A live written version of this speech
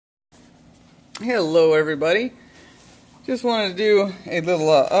Hello everybody, just wanted to do a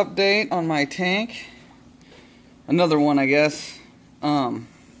little update on my tank. Another one, I guess. My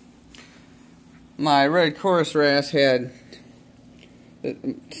red chorus wrasse had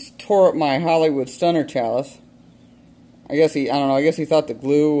tore up my Hollywood stunner chalice. I guess he thought the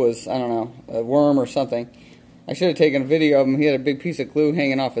glue was, a worm or something. I should have taken a video of him. He had a big piece of glue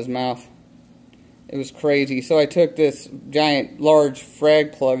hanging off his mouth. It was crazy. So I took this giant, large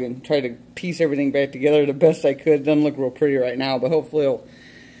frag plug and tried to piece everything back together the best I could. It doesn't look real pretty right now, but hopefully it'll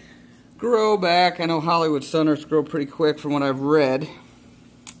grow back. I know Hollywood stunners grow pretty quick from what I've read.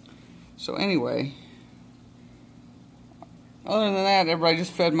 So anyway, other than that, everybody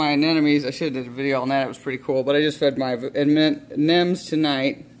just fed my anemones. I should have did a video on that. It was pretty cool. But I just fed my anemones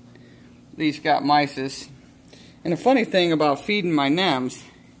tonight. These got mysis. And the funny thing about feeding my nems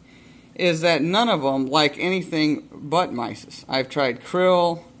is that none of them like anything but mysis. I've tried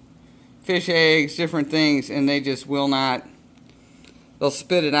krill, fish eggs, different things, and they just will not. They'll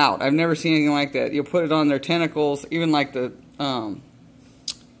spit it out. I've never seen anything like that. You'll put it on their tentacles, even like the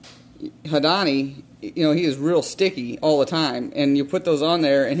Hadani, he is real sticky all the time, and you put those on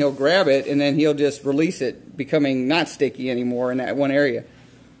there and he'll grab it and then he'll just release it, becoming not sticky anymore in that one area.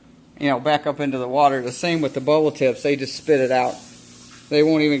 Back up into the water. The same with the bubble tips, they just spit it out. They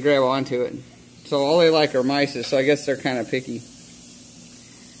won't even grab onto it. So all they like are mysis, so I guess they're kind of picky.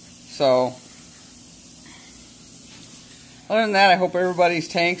 So, other than that, I hope everybody's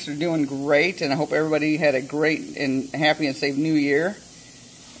tanks are doing great, and I hope everybody had a great and happy and safe New Year.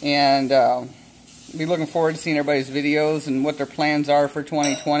 And be looking forward to seeing everybody's videos and what their plans are for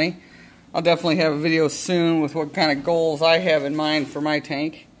 2020. I'll definitely have a video soon with what kind of goals I have in mind for my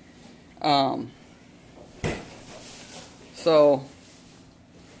tank. So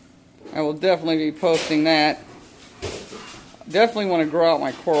I will definitely be posting that. Definitely want to grow out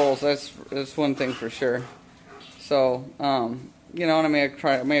my corals. That's one thing for sure. So and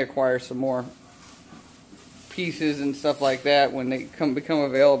I may acquire some more pieces and stuff like that when they become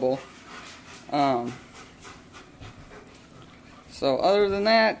available. So other than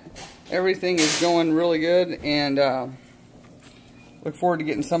that, everything is going really good, and look forward to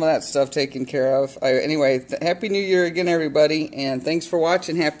getting some of that stuff taken care of. Anyway, Happy New Year again, everybody, and thanks for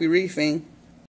watching. Happy reefing.